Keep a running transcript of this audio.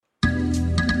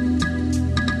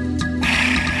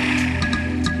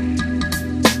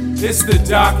It's the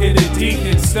doc and the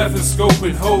deacon, stethoscope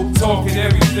and hope, talking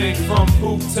everything from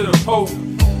poop to the pope.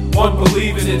 One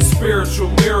believing in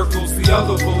spiritual miracles, the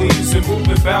other believes in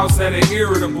movement bowels that are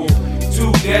irritable.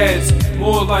 Two dads,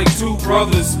 more like two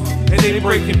brothers, and they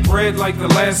breaking bread like the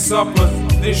Last Supper.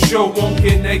 This show won't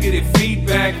get negative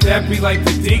feedback. That be like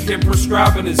the deacon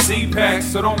prescribing a Z-Pack.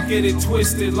 So don't get it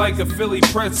twisted like a Philly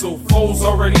pretzel. Foles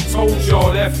already told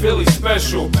y'all that Philly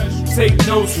special. Take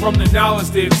notes from the knowledge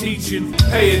they're teaching.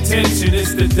 Pay attention,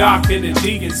 it's the doc and the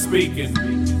deacon speaking.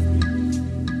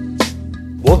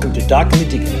 Welcome to Doc and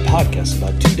the Deacon, a podcast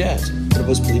about two dads. One of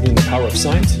us believing in the power of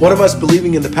science. One of us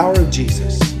believing in the power of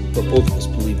Jesus. But both of us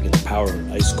believing in the power of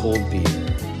an ice-cold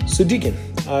beer. So, Deacon,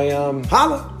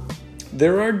 Holla!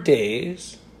 There are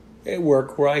days at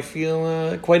work where I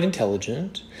feel quite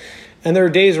intelligent. And there are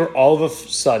days where all of a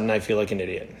sudden I feel like an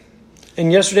idiot.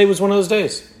 And yesterday was one of those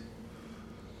days.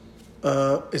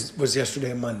 Was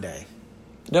yesterday a Monday?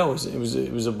 No, it was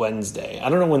a Wednesday. I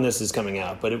don't know when this is coming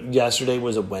out, but yesterday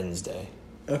was a Wednesday.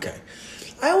 Okay.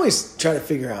 I always try to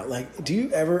figure out, do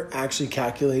you ever actually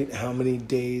calculate how many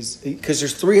days? Because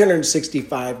there's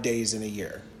 365 days in a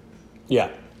year.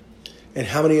 Yeah. And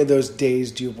how many of those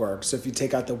days do you work? So if you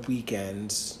take out the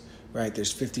weekends, right,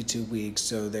 there's 52 weeks.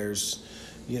 So there's,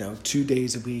 2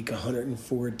 days a week,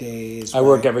 104 days. I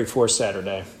work every fourth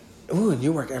Saturday. Ooh, and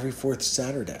you work every fourth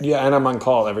Saturday. Yeah, and I'm on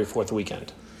call every fourth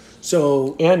weekend.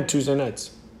 So and Tuesday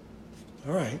nights.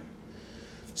 All right.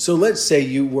 So let's say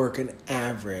you work an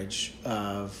average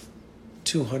of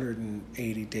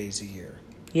 280 days a year.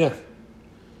 Yeah.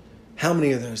 How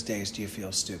many of those days do you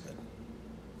feel stupid?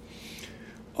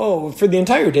 Oh, for the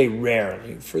entire day,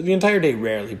 rarely.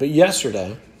 But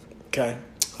yesterday, okay,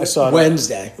 I saw it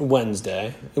Wednesday.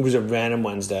 It was a random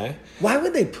Wednesday. Why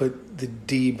would they put the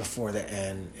D before the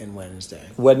N in Wednesday?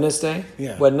 Wednesday?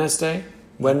 Yeah. Wednesday?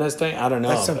 I don't know.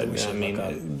 That's something we should look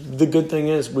up. The good thing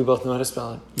is we both know how to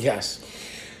spell it. Yes.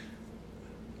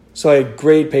 So I had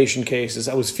great patient cases.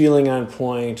 I was feeling on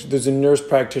point. There's a nurse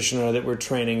practitioner that we're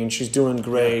training, and she's doing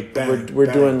great. Yeah, bang, we're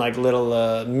bang. doing like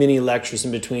little mini lectures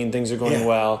in between. Things are going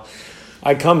well.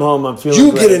 I come home, I'm feeling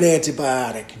You great. get an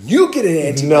antibiotic. You get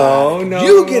an antibiotic. No.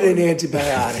 You get an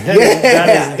antibiotic.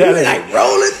 That is like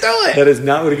rolling through it. That is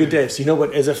not what a good day is. So you know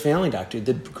what? As a family doctor,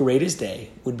 the greatest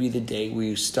day would be the day where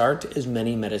you start as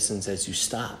many medicines as you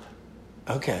stop.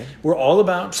 Okay. We're all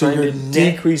about trying to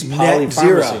decrease net polypharmacy.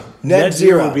 zero. Net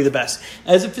zero would be the best.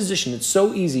 As a physician, it's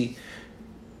so easy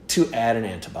to add an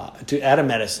antibiotic, to add a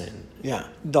medicine. Yeah.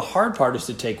 The hard part is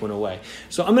to take one away.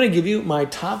 So I'm going to give you my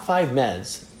top 5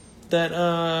 meds that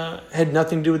had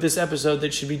nothing to do with this episode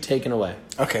that should be taken away.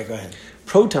 Okay, go ahead.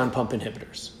 Proton pump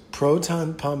inhibitors.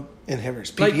 Proton pump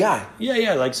inhibitors.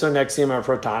 PPI. Like so Nexium or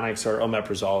Protonix or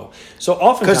Omeprazole. So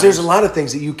oftentimes... Because there's a lot of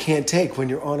things that you can't take when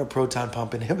you're on a proton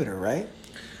pump inhibitor, right?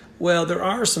 Well, there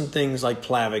are some things like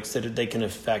Plavix that they can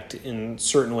affect in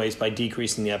certain ways by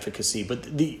decreasing the efficacy.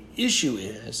 But the issue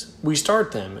is we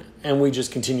start them and we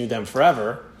just continue them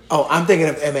forever. Oh, I'm thinking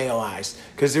of MAOIs.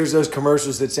 Because there's those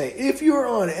commercials that say, if you're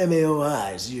on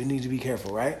MAOIs, you need to be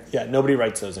careful, right? Yeah, nobody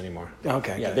writes those anymore.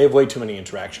 Okay. Yeah, good. they have way too many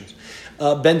interactions.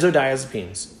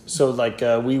 Benzodiazepines.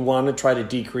 So we want to try to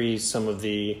decrease some of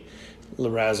the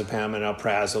lorazepam and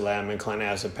alprazolam and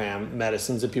clonazepam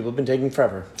medicines that people have been taking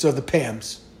forever. So the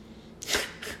PAMs.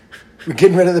 We're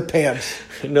getting rid of the PAMs.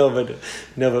 No,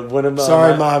 but one of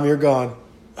Sorry, Mom, you're gone.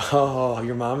 Oh,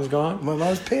 your mom's gone? My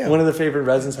mom's Pam. One of the favorite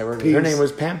residents I worked with. Her name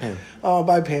was Pam Pam. Oh,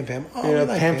 bye, Pam Pam. Oh, Yeah, we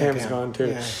like Pam Pam's gone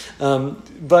too. Yeah.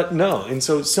 But no, and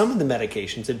so some of the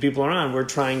medications that people are on, we're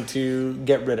trying to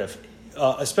get rid of,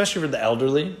 especially for the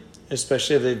elderly,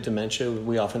 especially if they have dementia.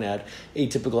 We often add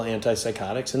atypical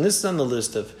antipsychotics, and this is on the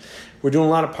list of. We're doing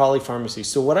a lot of polypharmacy.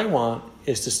 So what I want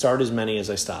is to start as many as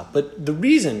I stop. But the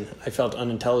reason I felt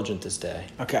unintelligent this day,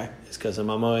 is because I'm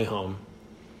on my way home.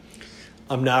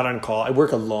 I'm not on call. I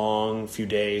work a long few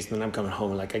days, and then I'm coming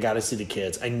home and I got to see the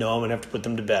kids. I know I'm going to have to put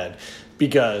them to bed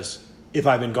because if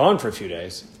I've been gone for a few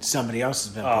days, somebody else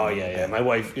has been. Oh, yeah. My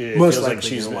wife feels like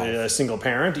she's a single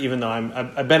parent, even though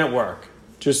I've been at work.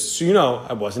 Just so you know,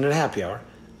 I wasn't at happy hour.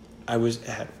 I was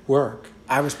at work.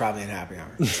 I was probably at happy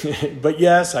hour. But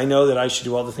yes, I know that I should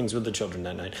do all the things with the children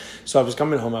that night. So I was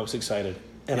coming home. I was excited.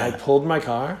 And I pulled my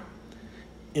car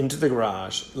into the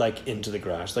garage. Like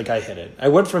I hit it. I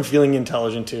went from feeling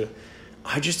intelligent to,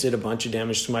 I just did a bunch of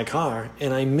damage to my car.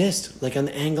 And I missed, on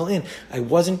the angle in. I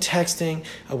wasn't texting.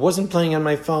 I wasn't playing on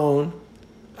my phone.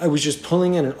 I was just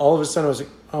pulling in. And all of a sudden I was like,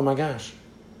 oh my gosh.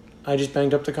 I just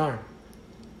banged up the car.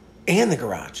 And the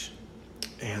garage.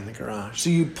 So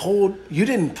you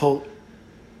didn't pull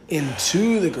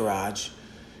into the garage.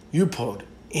 You pulled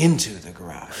into the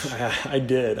garage. I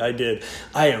did.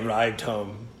 I arrived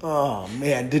home. Oh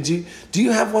man, do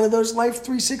you have one of those Life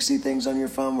 360 things on your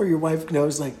phone where your wife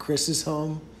knows like Chris is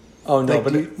home? Oh no, Like,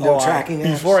 but no tracking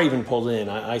apps? Before I even pulled in,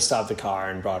 I stopped the car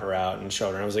and brought her out and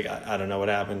showed her. I was like, I don't know what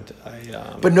happened.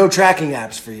 But no tracking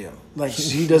apps for you. Like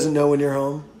she doesn't know when you're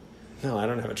home. No, I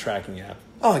don't have a tracking app.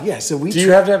 Oh yeah, so we. Do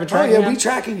you have to have a tracking app? Oh yeah, we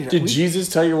tracking you. Did Jesus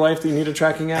tell your wife that you need a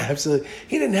tracking app? Absolutely.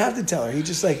 He didn't have to tell her. He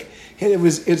just like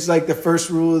it's like the first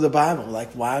rule of the Bible,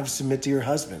 like wives submit to your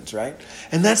husbands, right?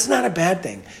 And that's not a bad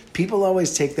thing. People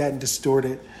always take that and distort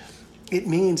it. It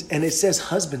means, and it says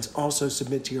husbands also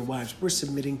submit to your wives. We're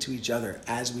submitting to each other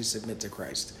as we submit to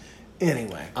Christ.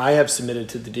 Anyway, I have submitted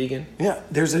to the deacon. yeah,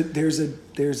 there's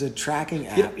a tracking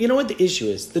app. You know what the issue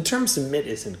is? The term submit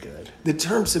isn't good. The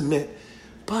term submit,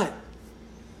 but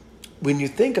when you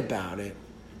think about it,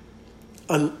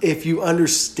 if you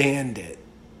understand it,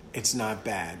 it's not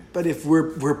bad. But if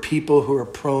we're people who are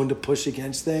prone to push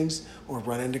against things or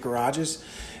run into garages,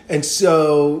 and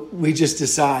so we just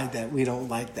decide that we don't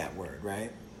like that word,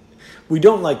 right? We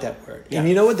don't like that word. Yeah. And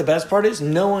you know what the best part is?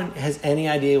 No one has any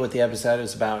idea what the episode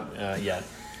is about yet.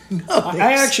 No,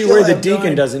 I actually worry the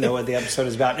deacon doesn't know what the episode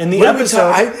is about. And the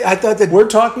episode, I thought that we're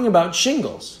talking about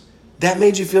shingles. that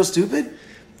made you feel stupid.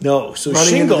 No, so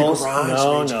Running into the shingles. garage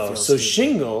No, made you no. feel So stupid.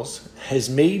 shingles has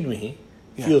made me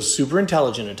feel super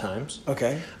intelligent at times.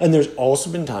 Okay. And there's also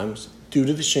been times due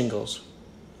to the shingles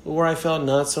where I felt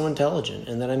not so intelligent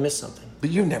and that I missed something.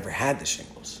 But you never had the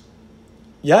shingles.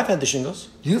 Yeah, I've had the shingles.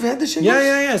 You've had the shingles?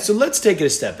 Yeah. So let's take it a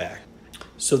step back.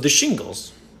 So the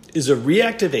shingles is a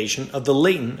reactivation of the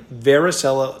latent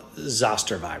varicella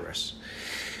zoster virus.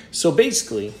 So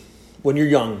basically, when you're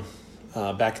young,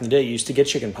 back in the day, you used to get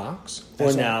chickenpox, or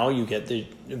That's right. now you get the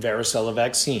varicella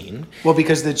vaccine. Well,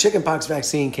 because the chickenpox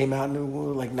vaccine came out in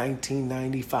like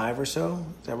 1995 or so.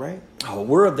 Is that right? Oh,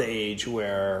 we're of the age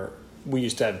where we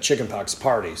used to have chickenpox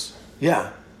parties,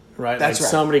 Yeah. right? That's like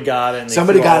right. Somebody got it. And they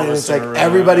Somebody threw got all it, and of it's us in like a room.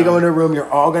 everybody go into a room.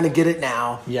 You're all going to get it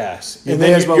now. Yes. You And may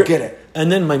then as well you're- get it.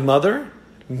 And then my mother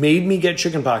made me get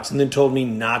chickenpox and then told me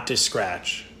not to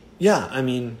scratch. Yeah, I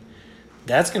mean,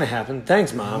 that's going to happen.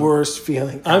 Thanks, Mom. Worst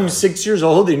feeling. I'm ever. 6 years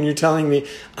old and you're telling me,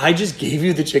 I just gave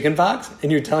you the chickenpox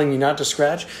and you're telling me not to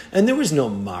scratch? And there was no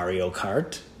Mario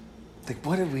Kart. Like,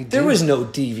 what did we do? There was no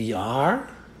DVR.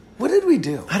 What did we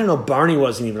do? I don't know. Barney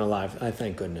wasn't even alive. I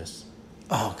thank goodness.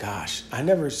 Oh gosh, I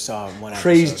never saw one.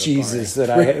 Praise episode of Jesus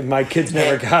Barney. that my kids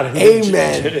never got it.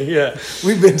 Amen. Yeah.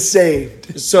 We've been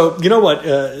saved. So, you know what?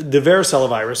 The varicella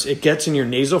virus, it gets in your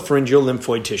nasopharyngeal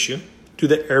lymphoid tissue through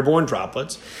the airborne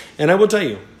droplets. And I will tell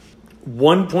you,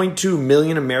 1.2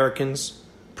 million Americans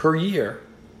per year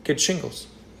get shingles.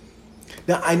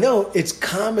 Now I know it's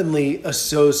commonly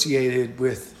associated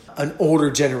with an older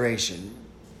generation.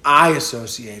 I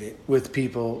associate it with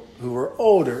people who are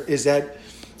older. Is that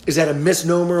a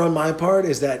misnomer on my part?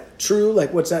 Is that true?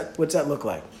 Like, what's that look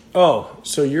like? Oh,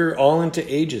 so you're all into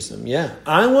ageism. Yeah.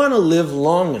 I want to live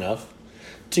long enough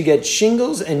to get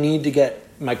shingles and need to get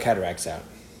my cataracts out.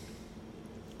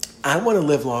 I want to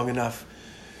live long enough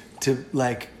to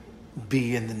like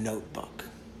be in the Notebook.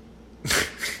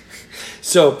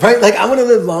 So, Right? Like, I want to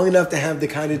live long enough to have the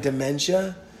kind of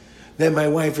dementia that my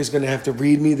wife is going to have to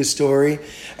read me the story.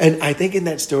 And I think in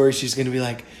that story, she's going to be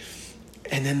like,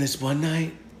 and then this one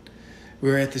night, we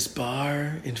were at this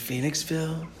bar in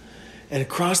Phoenixville, and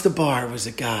across the bar was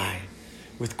a guy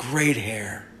with great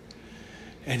hair.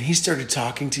 And he started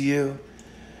talking to you,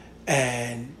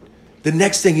 and the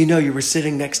next thing you know, you were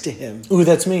sitting next to him. ooh,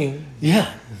 that's me.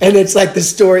 Yeah. And it's like the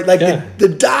story, like Yeah. the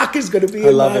doc is going to be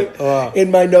I love it. in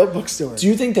my Notebook story. Do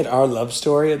you think that our love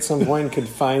story at some point could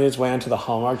find its way onto the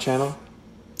Hallmark Channel?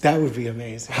 That would be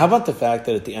amazing. How about the fact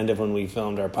that at the end of when we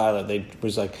filmed our pilot, they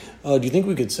was like, "Oh, do you think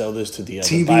we could sell this to the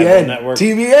TBN. Bible network?"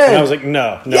 TBN. And I was like,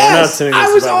 "No, we're not Yes, sending this I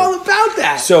to was Bible." all about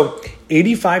that. So,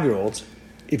 85-year-olds,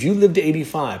 if you live to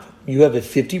 85, you have a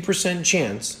 50%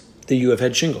 chance that you have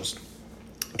had shingles.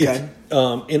 Okay.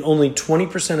 And only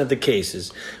 20% of the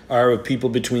cases are of people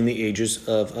between the ages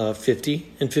of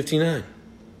 50 and 59.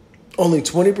 Only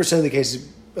 20% of the cases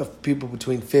of people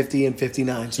between 50 and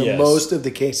 59. So Yes. most of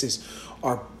the cases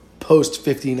are post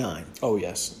 59. Oh,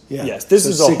 yes. Yeah. Yes. This So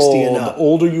is a 60 and whole, up. the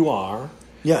older you are,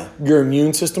 Yeah. your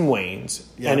immune system wanes,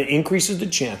 Yeah. and it increases the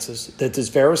chances that this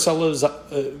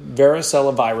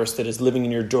varicella virus that is living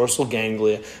in your dorsal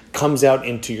ganglia comes out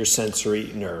into your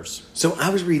sensory nerves. So I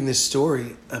was reading this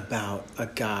story about a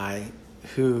guy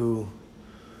who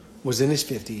was in his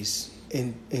 50s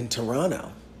in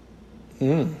Toronto.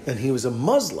 And he was a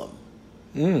Muslim.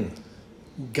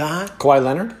 Got, Kawhi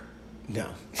Leonard? no.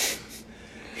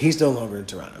 He's no longer in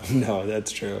Toronto. No,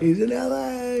 that's true. He's in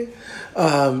LA.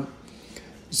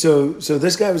 So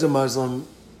this guy was a Muslim.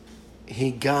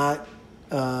 He got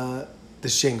the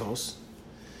shingles,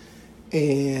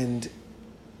 and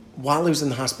while he was in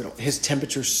the hospital, his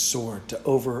temperature soared to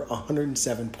over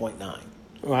 107.9.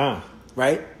 Wow.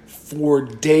 Right? For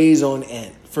days on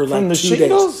end. For like From the 2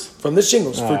 shingles? days. From the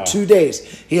shingles. For Oh. 2 days.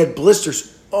 He had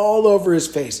blisters all over his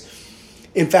face.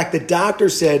 In fact, the doctor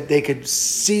said they could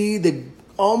see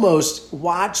almost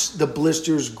watch the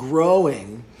blisters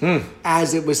growing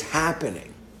as it was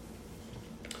happening.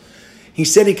 He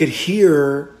said he could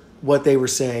hear what they were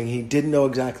saying. He didn't know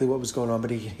exactly what was going on,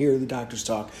 but he could hear the doctors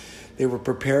talk. They were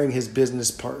preparing his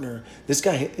business partner. This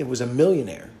guy, it was a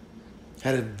millionaire,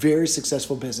 had a very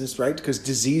successful business, right? Because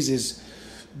diseases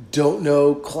don't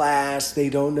know class, they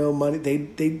don't know money, they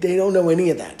don't know any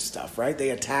of that stuff, right? They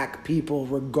attack people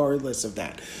regardless of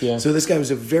that. Yeah. So this guy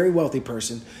was a very wealthy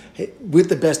person with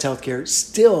the best healthcare.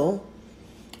 Still,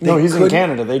 No, he's in couldn't-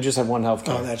 Canada. They just have one health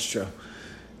care. Oh, that's true.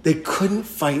 They couldn't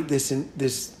fight this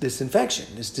infection,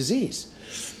 this disease,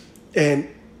 and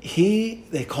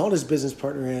they called his business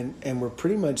partner in and were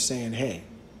pretty much saying, "Hey,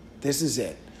 this is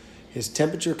it. His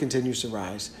temperature continues to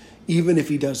rise. Even if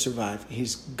he does survive,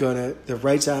 the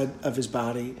right side of his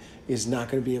body is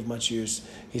not going to be of much use.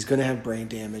 He's going to have brain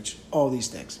damage, all these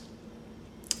things."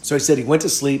 So he said he went to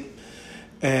sleep,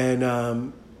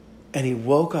 and he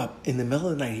woke up in the middle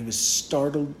of the night. He was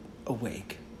startled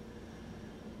awake,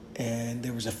 and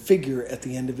there was a figure at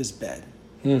the end of his bed.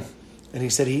 And he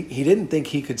said he didn't think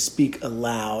he could speak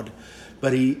aloud,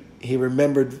 but he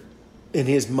remembered in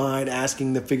his mind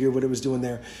asking the figure what it was doing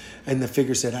there. And the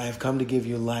figure said, "I have come to give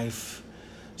you life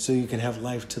so you can have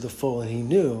life to the full." And he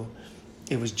knew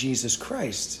it was Jesus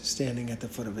Christ standing at the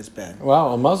foot of his bed,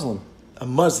 Wow, a Muslim. a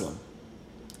Muslim.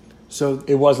 So,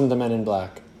 It wasn't the Men in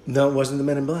Black. no, it wasn't the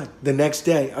Men in Black. The next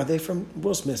day, are they from,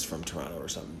 Will Smith's from Toronto or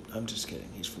something? I'm just kidding.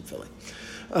 He's from Philly.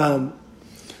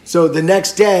 So the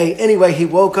next day, anyway, he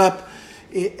woke up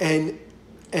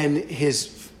and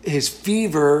his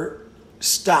fever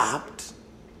stopped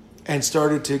and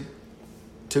started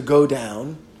to go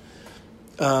down.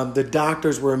 The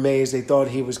doctors were amazed. They thought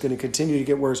he was going to continue to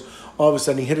get worse. All of a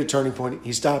sudden, he hit a turning point.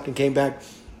 He stopped and came back.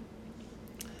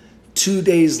 2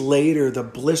 days later, the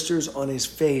blisters on his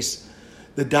face,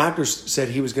 the doctors said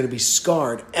he was going to be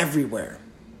scarred everywhere.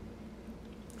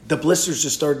 The blisters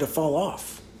just started to fall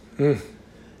off.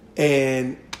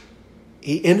 And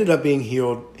he ended up being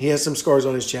healed. He has some scars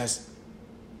on his chest.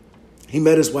 He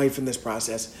met his wife in this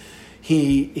process.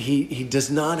 He does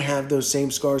not have those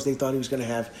same scars they thought he was going to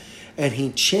have. And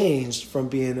he changed from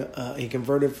being, he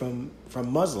converted from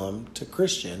Muslim to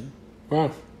Christian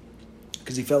Wow.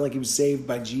 because he felt like he was saved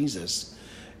by Jesus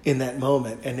in that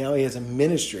moment. And now he has a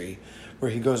ministry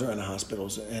where he goes around the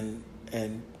hospitals and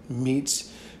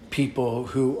meets people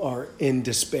who are in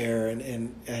despair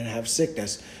and have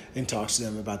sickness and talks to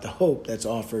them about the hope that's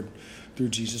offered through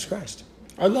Jesus Christ.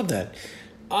 I love that.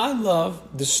 I love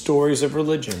the stories of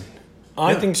religion.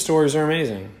 I Yeah. think stories are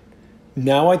amazing.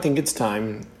 Now I think it's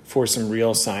time for some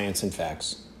real science and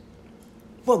facts.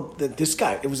 Well, this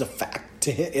guy, it was a fact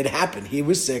to him. It happened. He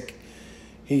was sick.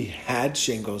 He had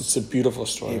shingles. It's a beautiful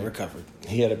story. He recovered.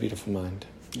 He had a beautiful mind.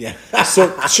 Yeah.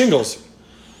 So shingles.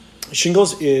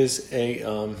 Shingles is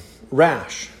a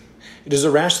rash. It is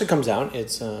a rash that comes out.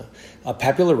 It's a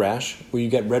papular rash where you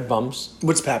get red bumps.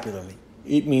 What's papular mean?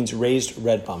 It means raised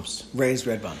red bumps. Raised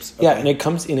red bumps. Yeah, Okay. and it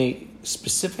comes in a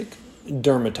specific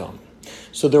dermatome.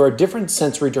 So there are different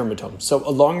sensory dermatomes. So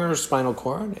along your spinal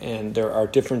cord, and there are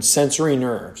different sensory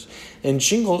nerves. And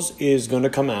shingles is going to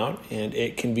come out, and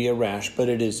it can be a rash, but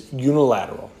it is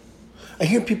unilateral. I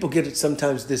hear people get it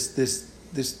sometimes.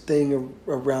 This thing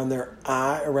around their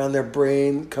eye, around their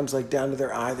brain, comes like down to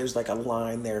their eye. There's like a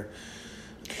line there.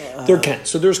 There can.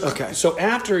 So there's Okay. So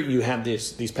after you have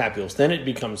these papules, then it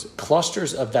becomes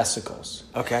clusters of vesicles.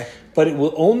 Okay. But it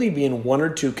will only be in one or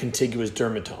two contiguous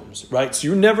dermatomes, right? So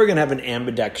you're never going to have an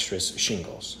ambidextrous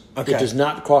shingles. Okay. It does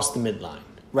not cross the midline.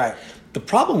 Right. The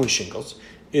problem with shingles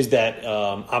is that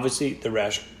obviously the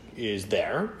rash is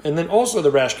there, and then also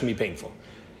the rash can be painful.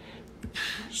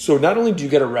 So not only do you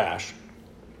get a rash,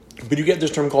 but you get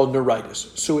this term called neuritis.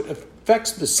 So it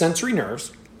affects the sensory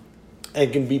nerves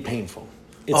and can be painful.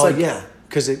 It's Yeah,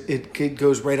 because it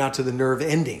goes right out to the nerve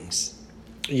endings.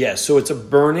 Yeah, so it's a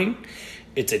burning,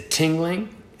 it's a tingling,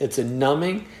 it's a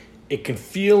numbing. It can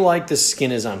feel like the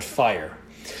skin is on fire.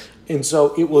 And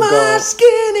so it will My go...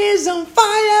 skin is on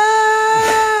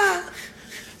fire.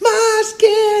 My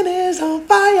skin is on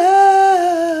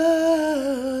fire.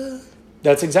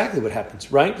 That's exactly what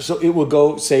happens, right? So it will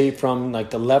go, say, from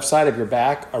like the left side of your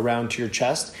back around to your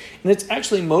chest. And it's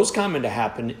actually most common to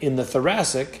happen in the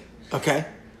thoracic Okay.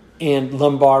 and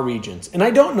lumbar regions. And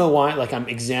I don't know why, like I'm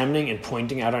examining and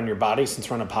pointing out on your body since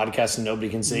we're on a podcast and nobody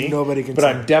can see. Nobody can but see.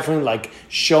 I'm definitely like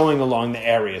showing along the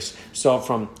areas. So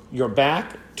from your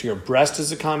back to your breast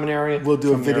is a common area. We'll do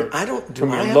a From video. your- I don't. Do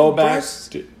From I your have low a back.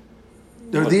 breast?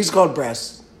 Are these called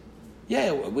breasts?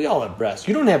 Yeah, we all have breasts.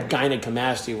 You don't have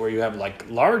gynecomastia where you have like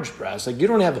large breasts. Like you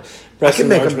don't have breast can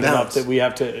make 'em enlargement enough bounce. that we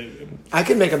have to. I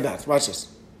can make them bounce. Watch this.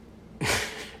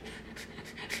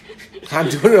 I'm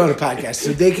doing it on a podcast,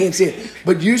 so they can't see it.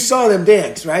 But you saw them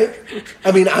dance, right?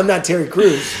 I mean, I'm not Terry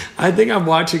Crews, I think I'm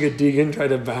watching a Deegan try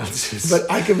to bounce. but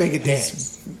I can make it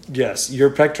dance. Yes, your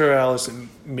pectoralis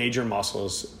major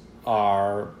muscles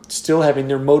are still having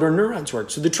their motor neurons work.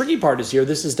 So the tricky part is here.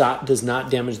 This does not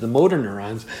damage the motor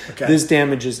neurons. Okay. This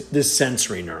damages the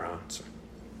sensory neurons.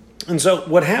 And so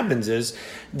what happens is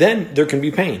then there can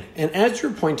be pain. And as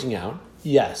you're pointing out,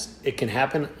 yes, it can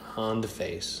happen on the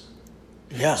face.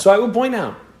 Yeah. So I will point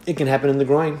out it can happen in the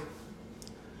groin.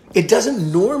 It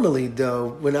doesn't normally,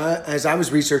 though. As I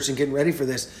was researching, getting ready for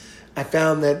this, I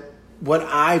found that what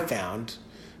I found,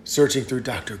 searching through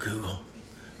Dr. Google.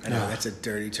 I know that's a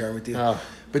dirty term with you. Oh.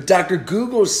 But Dr.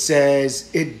 Google says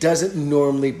it doesn't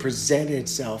normally present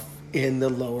itself in the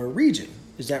lower region.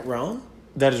 Is that wrong?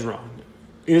 That is wrong.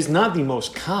 It is not the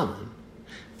most common,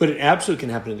 but it absolutely can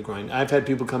happen in the groin. I've had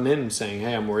people come in saying,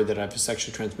 hey, I'm worried that I have a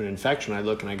sexually transmitted infection. I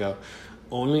look and I go,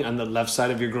 only on the left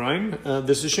side of your groin,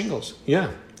 this is shingles.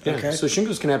 Yeah. Okay. So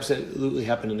shingles can absolutely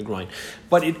happen in the groin.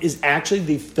 But it is actually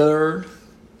the third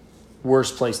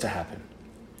worst place to happen.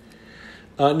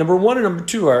 Number 1 and number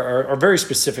 2 are very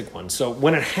specific ones. So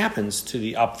when it happens to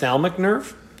the ophthalmic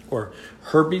nerve, or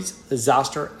herpes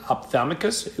zoster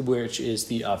ophthalmicus, which is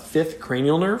the fifth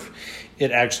cranial nerve,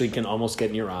 it actually can almost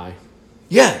get in your eye.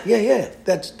 Yeah.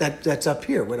 That's up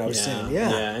here, what I was saying.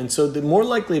 Yeah. And so the more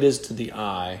likely it is to the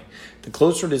eye, the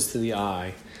closer it is to the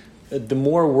eye, the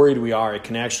more worried we are. It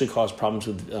can actually cause problems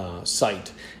with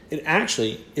sight. It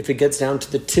actually, if it gets down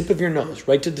to the tip of your nose,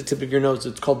 right to the tip of your nose,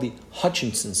 it's called the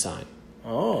Hutchinson sign.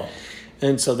 Oh.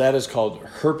 And so that is called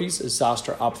herpes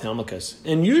zoster ophthalmicus.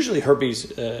 And usually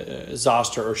herpes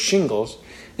zoster or shingles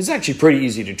is actually pretty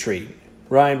easy to treat,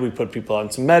 right? We put people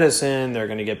on some medicine. They're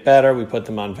going to get better. We put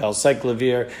them on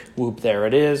valcyclovir. Whoop, there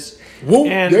it is. Whoop,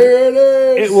 and there it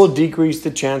is. It will decrease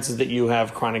the chances that you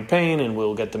have chronic pain, and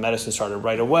we'll get the medicine started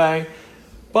right away.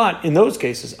 But in those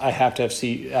cases, I have to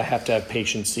have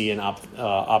patients see an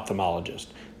ophthalmologist.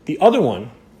 The other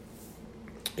one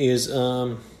is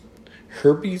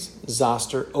herpes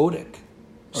zoster otic.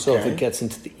 So if Okay. it gets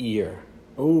into the ear.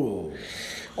 Ooh.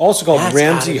 Also called That's gotta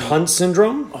be Ramsey-Hunt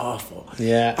syndrome. Awful.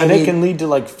 Yeah, I and mean, it can lead to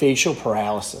like facial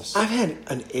paralysis. I've had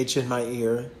an itch in my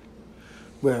ear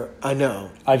where I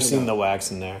know. I've you seen know, the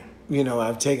wax in there. You know,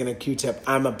 I've taken a Q-tip.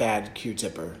 I'm a bad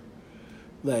Q-tipper.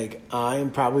 Like, I am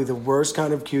probably the worst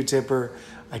kind of Q-tipper.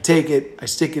 I take it, I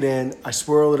stick it in, I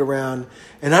swirl it around,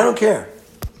 and I don't care.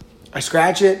 I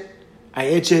scratch it, I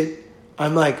itch it.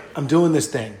 I'm like, I'm doing this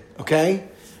thing, okay?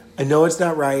 I know it's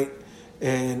not right,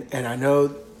 and I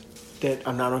know that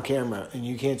I'm not on camera, and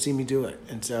you can't see me do it,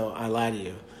 and so I lie to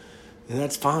you. And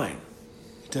that's fine.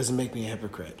 It doesn't make me a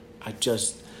hypocrite.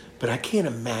 But I can't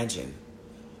imagine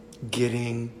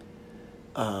getting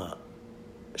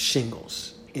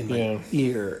shingles in my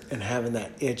ear and having that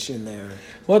itch in there.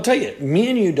 Well, I'll tell you, me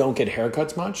and you don't get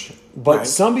haircuts much, but Right.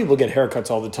 some people get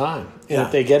haircuts all the time. And Yeah.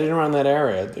 if they get it around that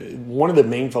area, one of the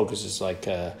main focuses is like,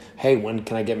 hey, when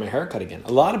can I get my haircut again?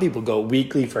 A lot of people go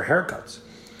weekly for haircuts.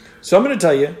 So I'm going to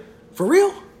tell you. For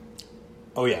real?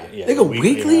 Oh, yeah. They go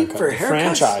weekly haircut. for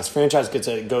haircuts? Franchise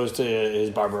goes to his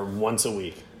barber once a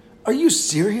week. Are you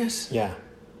serious? Yeah.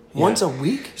 Once a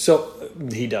week? So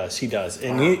he does,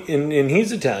 and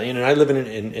he's Italian, and I live in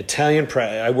an Italian.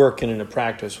 I work in a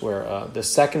practice where the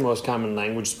second most common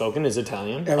language spoken is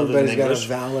Italian. Everybody's got a English.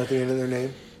 vowel at the end of their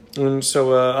name. And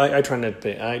so I try not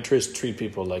to. I just treat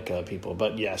people like people,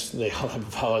 but yes, they all have a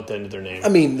vowel at the end of their name. I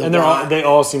mean, and they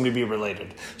all seem to be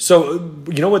related. So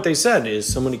you know what they said is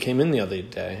somebody came in the other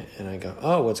day, and I go,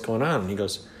 "Oh, what's going on?" And he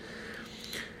goes,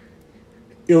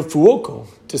 "Il fuoco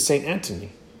to Saint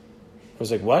Anthony." I was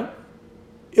like, what?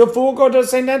 Il fuoco de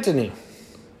Saint Anthony.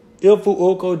 Il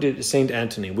fuoco de Saint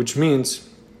Anthony, which means,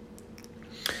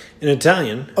 in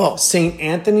Italian, Saint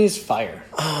Anthony's fire.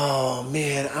 Oh,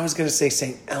 man. I was going to say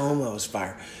St. Elmo's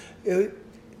fire. Did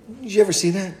you ever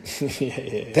see that?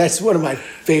 Yeah. That's one of my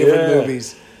favorite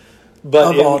movies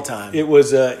But of all time. It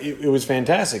was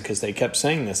fantastic because they kept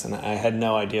saying this, and I had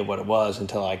no idea what it was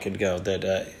until I could go.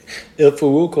 That Il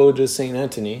fuoco de Saint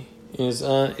Anthony is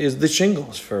the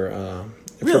shingles for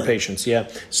patients. Yeah.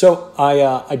 So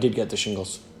I did get the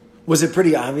shingles. Was it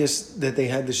pretty obvious that they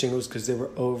had the shingles because they were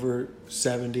over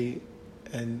 70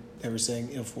 and they were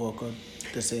saying if welcome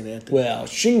to St. Anthony. Well,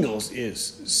 shingles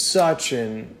is such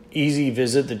an easy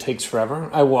visit that takes forever.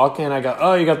 I walk in, I go,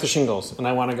 oh, you got the shingles. And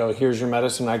I want to go, here's your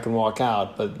medicine, I can walk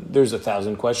out. But there's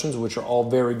 1,000 questions, which are all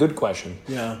very good questions.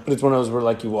 Yeah. But it's one of those where,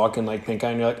 like, you walk in like pink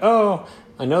eye and you're like, oh,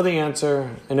 I know the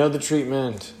answer. I know the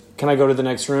treatment. Can I go to the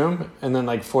next room? And then,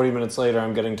 like, 40 minutes later,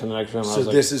 I'm getting to the next room. So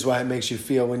this is why it makes you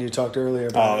feel when you talked earlier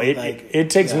about it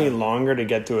takes me longer to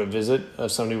get through a visit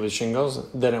of somebody with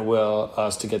shingles than it will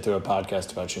us to get through a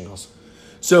podcast about shingles.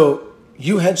 So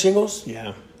you had shingles?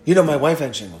 Yeah. You know, my wife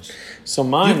had shingles. So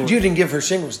mine... You didn't give her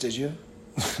shingles, did you?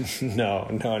 No.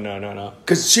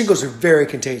 Because shingles are very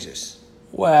contagious.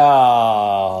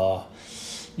 Well,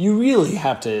 you really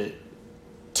have to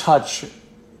touch...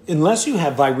 Unless you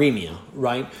have viremia,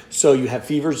 right? So you have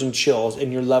fevers and chills,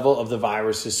 and your level of the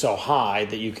virus is so high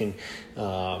that you can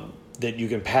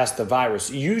pass the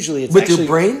virus. Usually, it's with your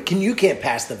brain. You can't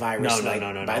pass the virus.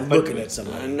 No. By looking at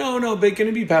somebody. No. But it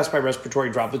can be passed by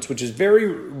respiratory droplets, which is very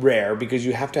rare because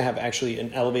you have to have actually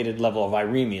an elevated level of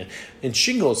viremia. And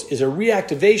shingles is a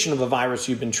reactivation of a virus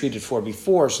you've been treated for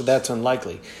before, so that's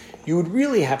unlikely. You would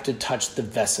really have to touch the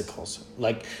vesicles.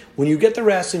 Like when you get the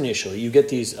RAS initially, you get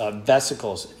these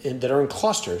vesicles that are in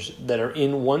clusters that are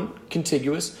in one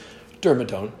contiguous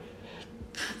dermatome.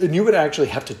 And you would actually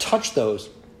have to touch those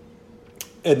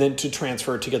and then to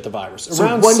transfer to get the virus. So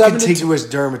Around one contiguous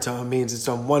dermatome means it's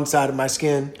on one side of my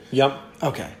skin? Yep.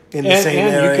 Okay. In the same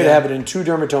area. And you could have it in two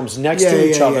dermatomes next to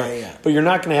each other. Yeah. But you're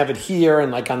not going to have it here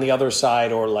and like on the other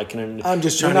side or like in an... I'm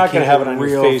just trying you're not to keep going to have it it on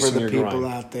real your face for and the your people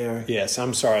groin. out there. Yes,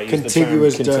 I'm sorry. I used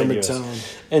Contiguous the term contiguous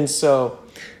dermatome. And so,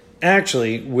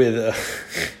 actually, with...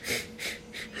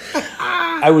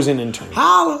 I was an intern.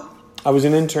 Holla! I was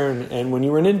an intern, and when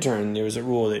you were an intern, there was a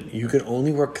rule that you could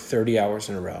only work 30 hours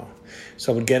in a row.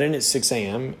 So I would get in at 6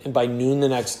 a.m., and by noon the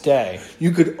next day...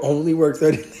 You could only work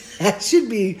 30... That should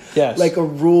be like a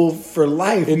rule for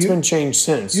life. It's been changed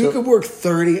since. You could work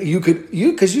 30...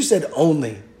 Because you said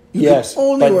only. You yes, could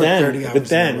only work 30 hours but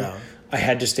then in a row. I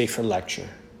had to stay for lecture.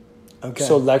 Okay.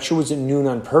 So lecture was at noon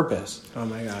on purpose. Oh,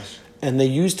 my gosh. And they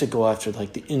used to go after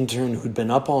like the intern who'd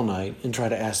been up all night and try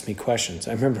to ask me questions.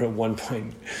 I remember at one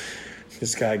point,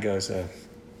 this guy goes,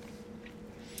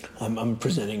 I'm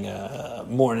presenting a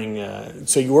morning.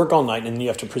 So you work all night and then you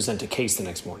have to present a case the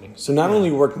next morning. So not only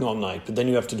are you working all night, but then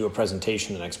you have to do a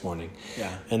presentation the next morning.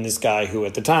 Yeah. And this guy who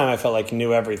at the time I felt like he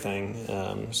knew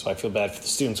everything. So I feel bad for the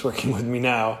students working with me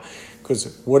now.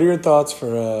 Because what are your thoughts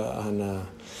on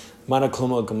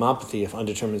monoclonal gammopathy of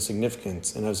undetermined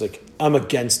significance? And I was like, I'm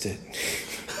against it.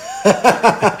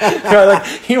 Like,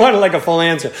 he wanted like a full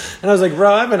answer. And I was like,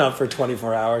 bro, I've been up for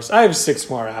 24 hours. I have 6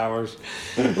 more hours.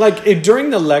 Like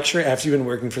during the lecture, after you've been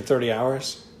working for 30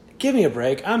 hours, give me a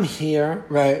break. I'm here.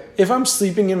 Right. If I'm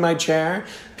sleeping in my chair,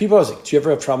 people always like, do you ever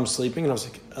have problems sleeping? And I was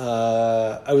like,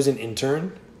 I was an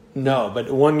intern. No, but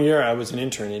 1 year I was an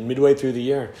intern. And midway through the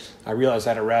year, I realized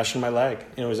I had a rash on my leg.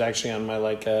 And it was actually on my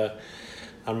leg.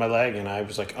 And I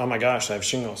was like, oh my gosh, I have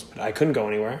shingles. But I couldn't go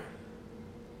anywhere.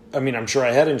 I mean, I'm sure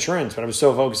I had insurance, but I was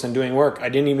so focused on doing work. I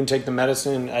didn't even take the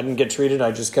medicine. I didn't get treated.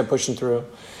 I just kept pushing through.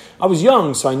 I was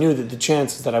young, so I knew that the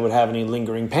chances that I would have any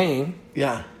lingering pain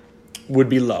would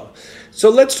be low. So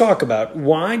let's talk about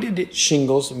why did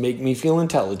shingles make me feel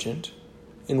intelligent,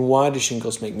 and why do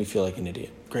shingles make me feel like an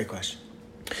idiot? Great question.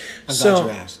 I'm glad you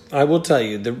asked. I will tell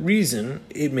you, the reason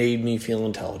it made me feel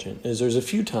intelligent is there's a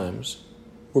few times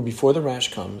where before the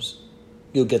rash comes,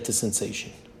 you'll get the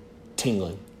sensation,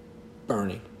 tingling,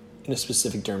 burning, in a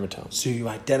specific dermatome. So you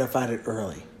identified it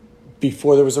early.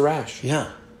 Before there was a rash. Yeah.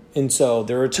 And so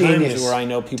there are times Genius. where I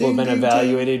know people have been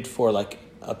evaluated for like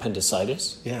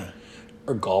appendicitis. Yeah.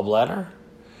 Or gallbladder.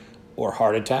 Or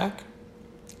heart attack.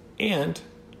 And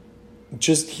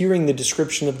just hearing the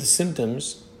description of the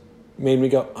symptoms made me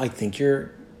go, I think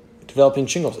you're developing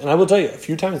shingles. And I will tell you, a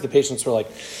few times the patients were like,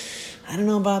 I don't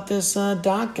know about this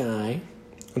doc guy.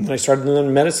 And then I started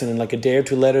learning medicine, and like a day or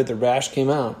two later, the rash came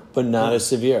out, but not as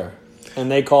severe.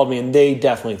 And they called me, and they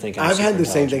definitely think I'm I've had the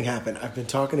same intelligent. thing happen. I've been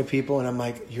talking to people, and I'm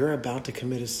like, you're about to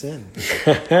commit a sin.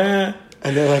 And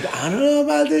they're like, I don't know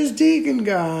about this deacon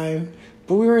guy.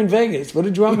 But we were in Vegas. What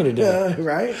did you want me to do?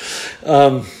 Right?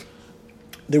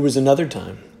 There was another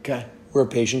time Okay. where a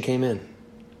patient came in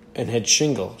and had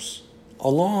shingles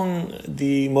along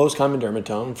the most common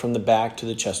dermatome from the back to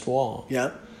the chest wall.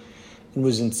 Yeah. And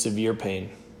was in severe pain.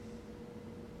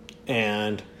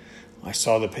 And I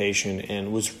saw the patient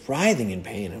and was writhing in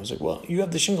pain. I was like, well, you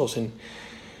have the shingles. And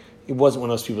it wasn't one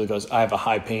of those people that goes, I have a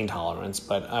high pain tolerance.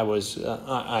 But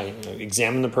I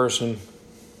examined the person.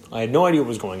 I had no idea what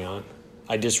was going on.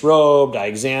 I disrobed, I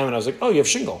examined. I was like, oh, you have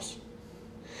shingles.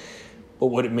 But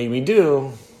what it made me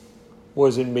do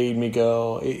was it made me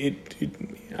go.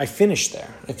 I finished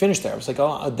there. I was like,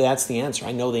 oh, that's the answer.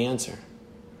 I know the answer.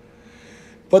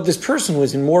 But this person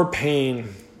was in more pain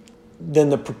than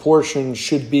the proportion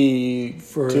should be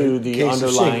to the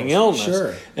underlying illness.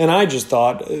 Sure. And I just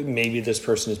thought maybe this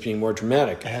person is being more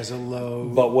dramatic. It has a low.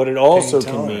 But what it also pain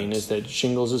can tolerance. mean is that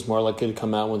shingles is more likely to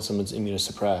come out when someone's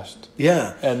immunosuppressed.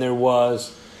 Yeah. And there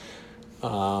was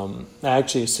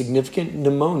actually a significant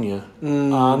pneumonia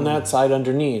on that side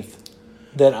underneath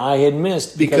that I had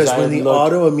missed Because I when had the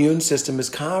autoimmune system is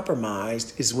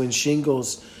compromised is when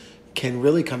shingles can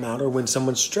really come out, or when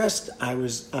someone's stressed. I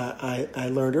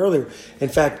learned earlier. In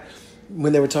fact,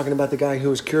 when they were talking about the guy who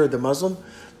was cured, the Muslim,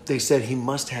 they said he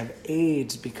must have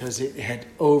AIDS because it had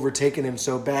overtaken him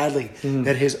so badly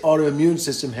that his autoimmune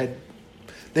system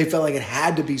they felt like it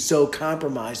had to be so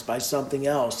compromised by something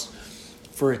else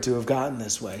for it to have gotten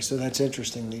this way. So that's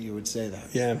interesting that you would say that.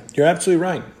 Yeah, you're absolutely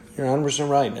right. You're 100%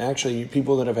 right. Actually,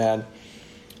 people that have had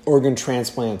organ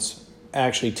transplants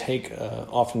actually take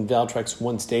often Valtrex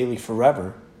once daily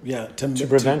forever. Yeah, to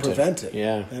prevent it.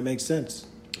 Yeah, that makes sense.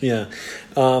 Yeah.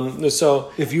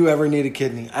 So if you ever need a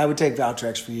kidney, I would take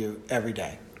Valtrex for you every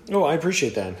day. Oh, I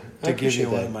appreciate that. To give you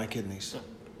one of my kidneys.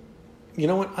 You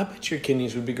know what? I bet your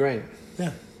kidneys would be great.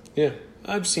 Yeah. Yeah.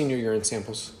 I've seen your urine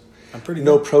samples. I'm pretty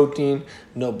No good. protein,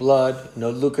 no blood,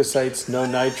 no leukocytes, no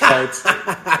nitrites.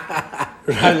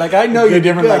 Right? Like, I know you're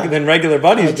different than regular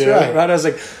buddies That's do. right. Right? I was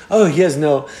like, oh, he has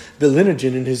no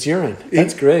bilinogen in his urine.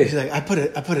 That's great. He's like, I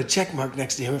put a check mark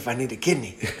next to him if I need a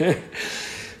kidney.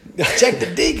 Check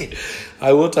the deacon.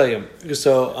 I will tell you.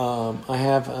 So I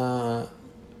have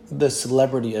the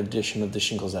celebrity edition of the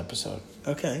Shingles episode.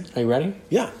 Okay. Are you ready?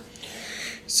 Yeah.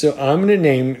 So I'm going to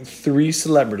name 3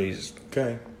 celebrities.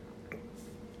 Okay.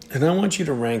 And I want you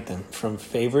to rank them from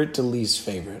favorite to least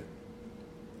favorite.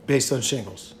 Based on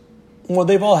shingles. Well,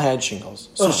 they've all had shingles.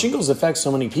 So Oh. shingles affects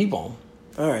so many people.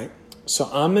 All right. So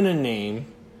I'm going to name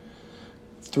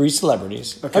 3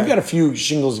 celebrities. Okay. I've got a few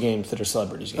shingles games that are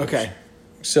celebrities games. Okay.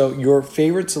 So your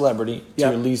favorite celebrity to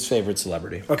Yep. your least favorite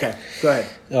celebrity. Okay. Go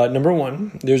ahead. Number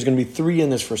 1, there's going to be 3 in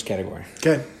this first category.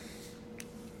 Okay.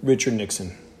 Richard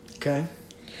Nixon. Okay.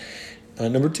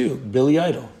 Number 2, Billy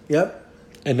Idol. Yep.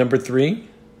 And number 3,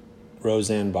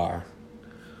 Roseanne Barr.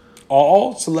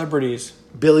 All celebrities.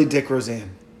 Billy Dick Roseanne.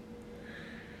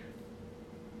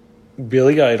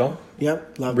 Billy Idol,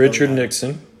 Yep. Love Richard Billy Idol.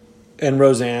 Nixon, and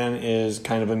Roseanne is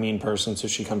kind of a mean person, so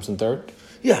she comes in third.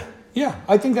 Yeah. Yeah,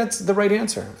 I think that's the right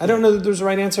answer. I don't know that there's a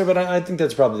right answer, but I think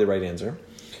that's probably the right answer.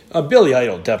 Billy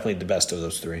Idol, definitely the best of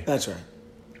those 3. That's right.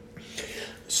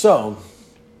 So,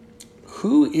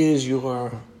 who is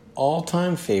your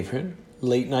all-time favorite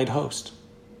late-night host?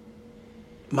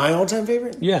 My all-time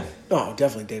favorite? Yeah. Oh,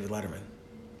 definitely David Letterman.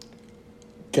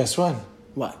 Guess what?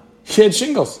 What? He had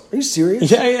shingles. Are you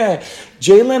serious? Yeah.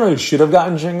 Jay Leno should have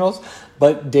gotten shingles,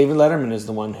 but David Letterman is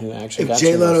the one who actually got If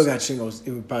Jay shingles. Leno got shingles,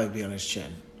 it would probably be on his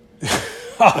chin.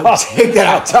 Take that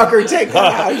out, Tucker. Take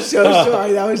that out. I'm so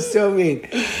sorry. That was so mean.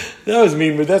 That was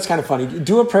mean, but that's kind of funny.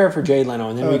 Do a prayer for Jay Leno,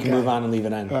 and then we can Okay. move on and leave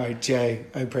it in. All right, Jay.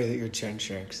 I pray that your chin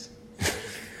shrinks.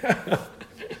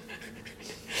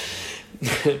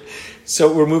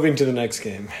 So we're moving to the next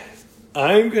game.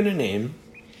 I'm going to name,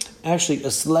 actually,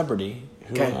 a celebrity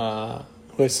who, Okay.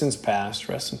 who has since passed.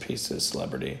 Rest in peace to this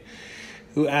celebrity.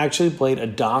 Who actually played a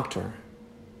doctor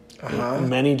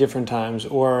many different times,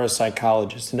 or a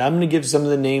psychologist. And I'm going to give some of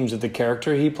the names of the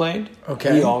character he played.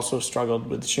 Okay. He also struggled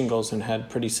with shingles and had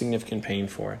pretty significant pain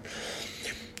for it.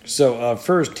 So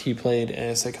first, he played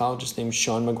a psychologist named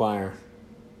Sean McGuire.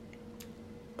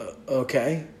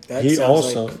 Okay. That He sounds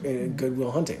also- like Good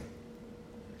Will Hunting.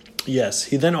 Yes,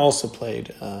 he then also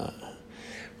played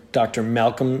Dr.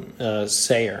 Malcolm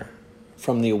Sayer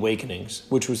from The Awakenings,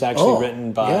 which was actually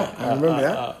written by yeah, I remember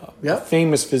that. a Yep.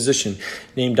 famous physician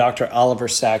named Dr. Oliver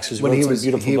Sacks, who's When wrote he some was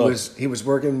beautiful books. he was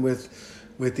working with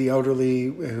the elderly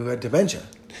who had dementia.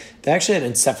 They actually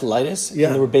had encephalitis, Yeah.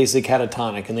 and they were basically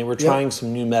catatonic, and they were trying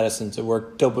some new medicines that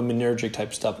worked dopaminergic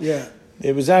type stuff. Yeah.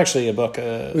 It was actually a book.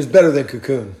 It was better than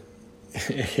Cocoon.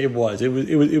 It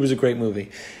was a great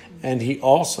movie. And he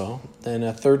also then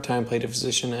a third time played a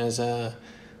physician as a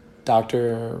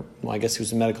doctor. Well, I guess he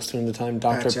was a medical student at the time.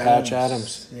 Dr. Patch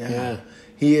Adams. Yeah.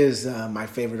 He is my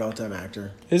favorite all-time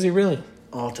actor. Is he really?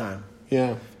 All time.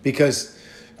 Yeah. Because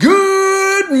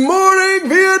Good Morning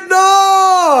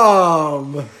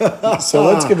Vietnam! So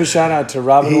let's give a shout out to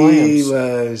Robin He Williams.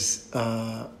 was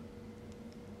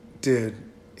dude,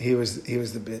 he was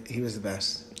the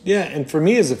best. Yeah, and for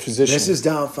me as a physician, Mrs.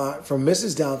 Doubtfire, from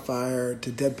Mrs. Doubtfire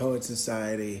to Dead Poet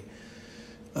Society,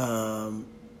 he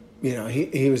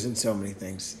was in so many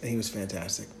things. He was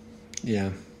fantastic.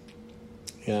 yeah.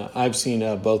 Yeah, I've seen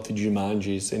both the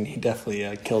Jumanjis, and he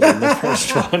definitely killed him in the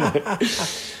first one.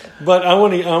 But I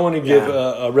want to give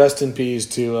a rest in peace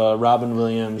to Robin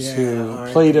Williams, who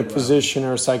played a physician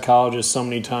or a psychologist so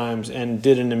many times and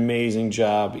did an amazing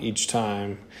job each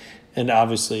time. And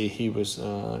obviously, he was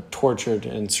tortured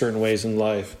in certain ways in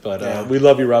life. But we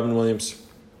love you, Robin Williams.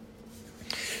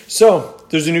 So,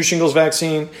 there's a new shingles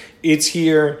vaccine. It's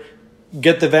here.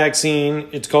 Get the vaccine.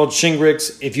 It's called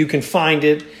Shingrix. If you can find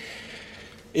it,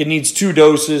 it needs 2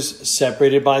 doses,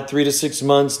 separated by 3 to 6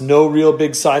 months. No real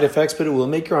big side effects, but it will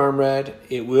make your arm red.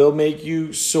 It will make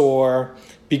you sore.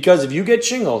 Because if you get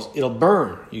shingles, it'll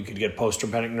burn. You could get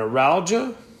post-traumatic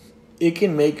neuralgia. It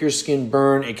can make your skin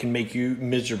burn. It can make you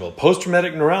miserable.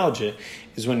 Post-traumatic neuralgia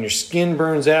is when your skin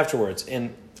burns afterwards.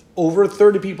 And over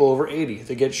 30 people, over 80,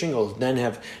 that get shingles, then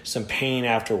have some pain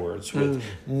afterwards with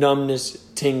numbness,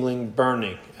 tingling,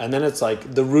 burning. And then it's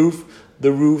like the roof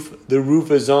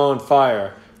is on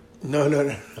fire.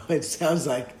 No. It sounds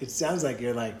like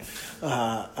you're like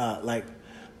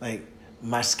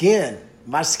my skin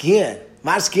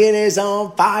is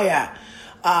on fire.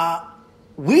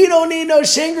 We don't need no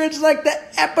Shingrix like the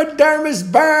epidermis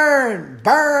burn,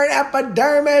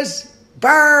 epidermis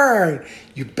burn.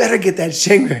 You better get that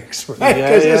Shingrix, right?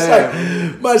 Because it's like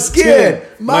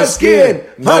my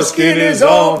skin is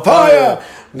on fire.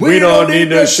 We don't need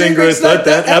no Shingrix like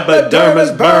that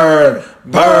epidermis burn.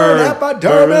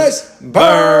 Epidermis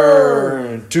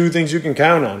burn. 2 things you can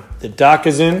count on. The doc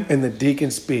is in. And the deacon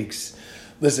speaks.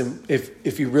 Listen,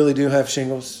 if you really do have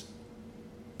shingles,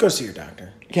 go see your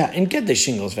doctor. Yeah, and get the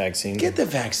shingles vaccine. Get the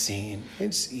vaccine.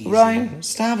 It's easy. Ryan,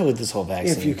 stop it with this whole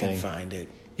vaccine if you thing. can find it.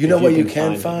 You know what you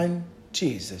can find?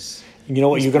 Jesus. You know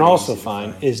what you can also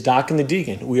find is Doc and the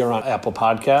Deacon. We are on Apple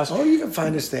Podcasts. Oh, you can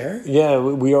find us there. Yeah,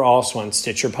 we are also on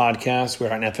Stitcher Podcasts.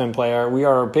 We're on FM Player. We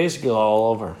are basically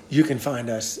all over. You can find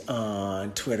us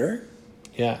on Twitter.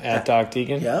 Yeah, at Doc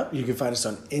Deacon. Yeah, you can find us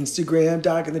on Instagram,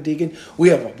 Doc and the Deacon. We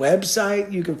have a website.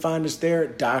 You can find us there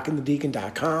at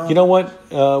docandthedeacon.com. You know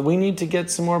what? We need to get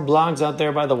some more blogs out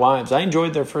there by the wives. I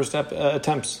enjoyed their first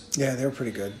attempts. Yeah, they're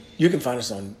pretty good. You can find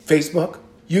us on Facebook.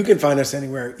 You can find us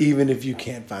anywhere, even if you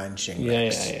can't find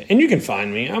Shingrix. Yeah. And you can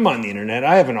find me. I'm on the internet.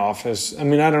 I have an office. I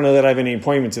mean, I don't know that I have any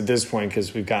appointments at this point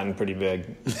because we've gotten pretty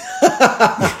big.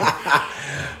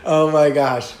 Oh, my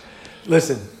gosh.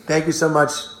 Listen, thank you so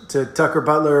much to Tucker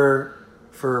Butler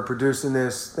for producing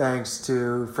this. Thanks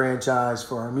to Franchise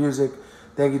for our music.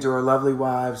 Thank you to our lovely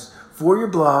wives for your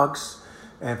blogs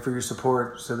and for your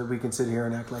support so that we can sit here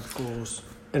and act like fools.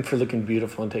 And for looking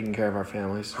beautiful and taking care of our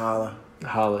families. Holla.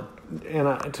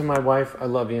 And to my wife, I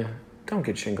love you. Don't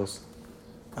get shingles.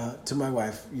 To my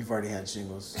wife, you've already had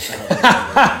shingles.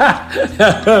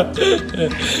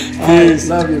 Peace.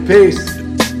 Love you. Peace.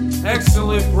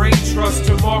 Excellent brain trust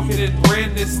to market and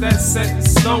brand this. That's set in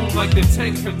stone like the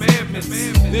 10 Commandments.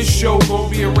 This show gon'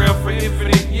 be around for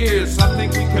infinite years. I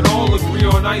think we can all agree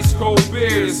on ice cold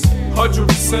beers.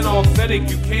 100% authentic,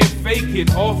 you can't fake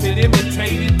it. Often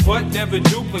imitated, but never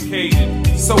duplicated.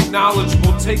 So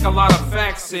knowledgeable, take a lot of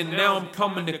facts in. Now I'm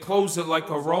coming to close it like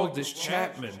Aroldis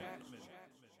Chapman.